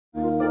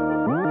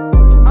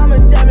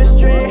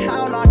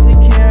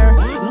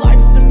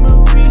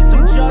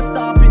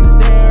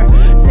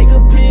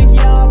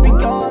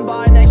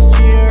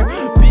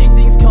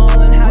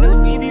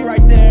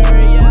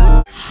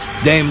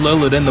Dame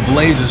Lillard and the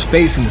Blazers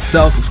facing the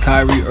Celtics.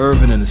 Kyrie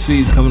Irving and the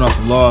C's coming off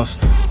a loss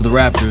for the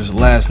Raptors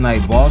last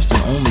night. Boston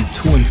only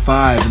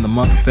 2-5 in the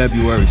month of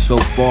February so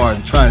far.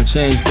 Trying to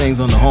change things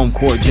on the home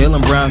court.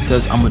 Jaylen Brown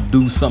says, I'm going to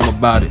do something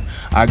about it.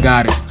 I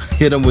got it.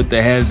 Hit him with the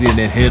hezzy and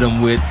then hit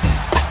him with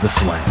the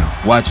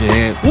slam. Watch your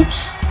head.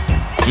 Oops.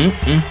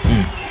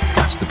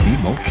 Got to be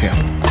more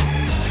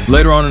careful.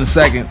 Later on in the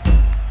second,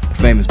 the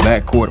famous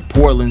backcourt of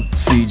Portland.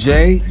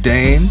 CJ,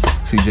 Dame.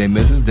 CJ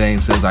misses.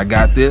 Dame says, I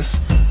got this.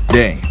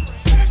 Dame.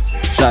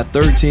 Shot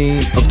 13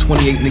 of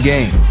 28 in the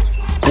game.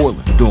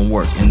 Portland doing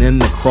work. And then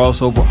the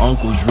crossover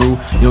Uncle Drew.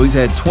 You know, he's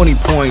had 20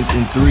 points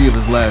in 3 of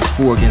his last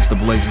 4 against the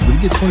Blazers. But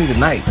he get 20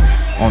 tonight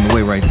on the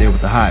way right there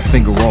with the high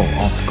finger roll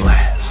off the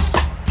glass.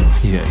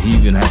 Yeah, he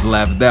even had to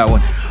laugh at that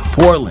one.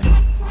 Portland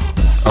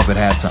up at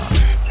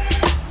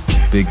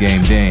halftime. Big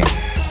game Dame.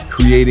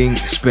 Creating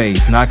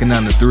space. Knocking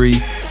down the 3.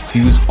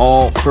 He was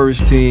all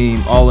first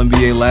team, all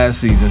NBA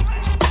last season.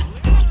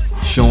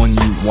 Showing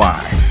you why.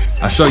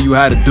 I'll show you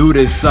how to do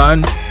this,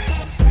 son.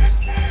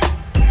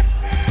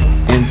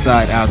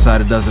 Inside,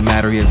 outside, it doesn't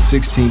matter. He had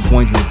 16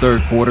 points in the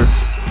third quarter.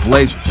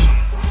 Blazers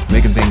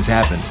making things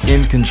happen.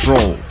 In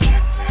control.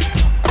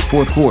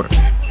 Fourth quarter.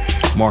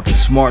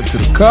 Marcus Smart to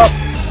the cup.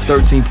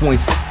 13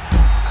 points.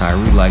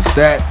 Kyrie likes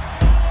that.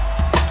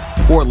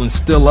 Portland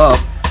still up.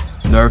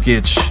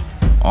 Nurkic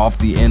off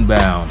the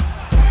inbound.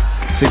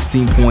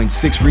 16 points,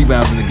 6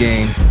 rebounds in the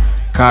game.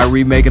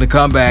 Kyrie making a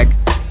comeback.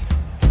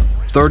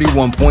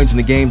 31 points in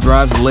the game.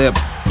 Drives the layup.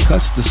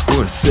 Cuts the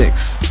score to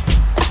 6.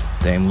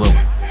 Dame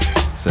Lillard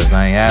says,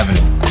 I ain't having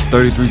it.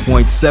 33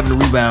 points, 7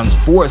 rebounds,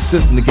 4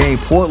 assists in the game.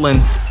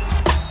 Portland,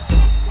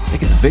 they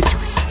get the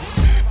victory.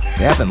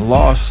 They haven't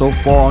lost so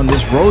far on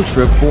this road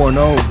trip,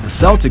 4-0. The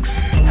Celtics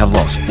have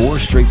lost 4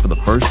 straight for the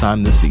first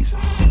time this season.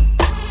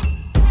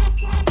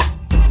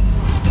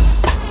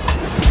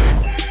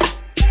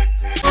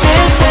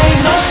 This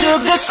ain't no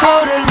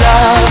sugar-coated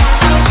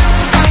love.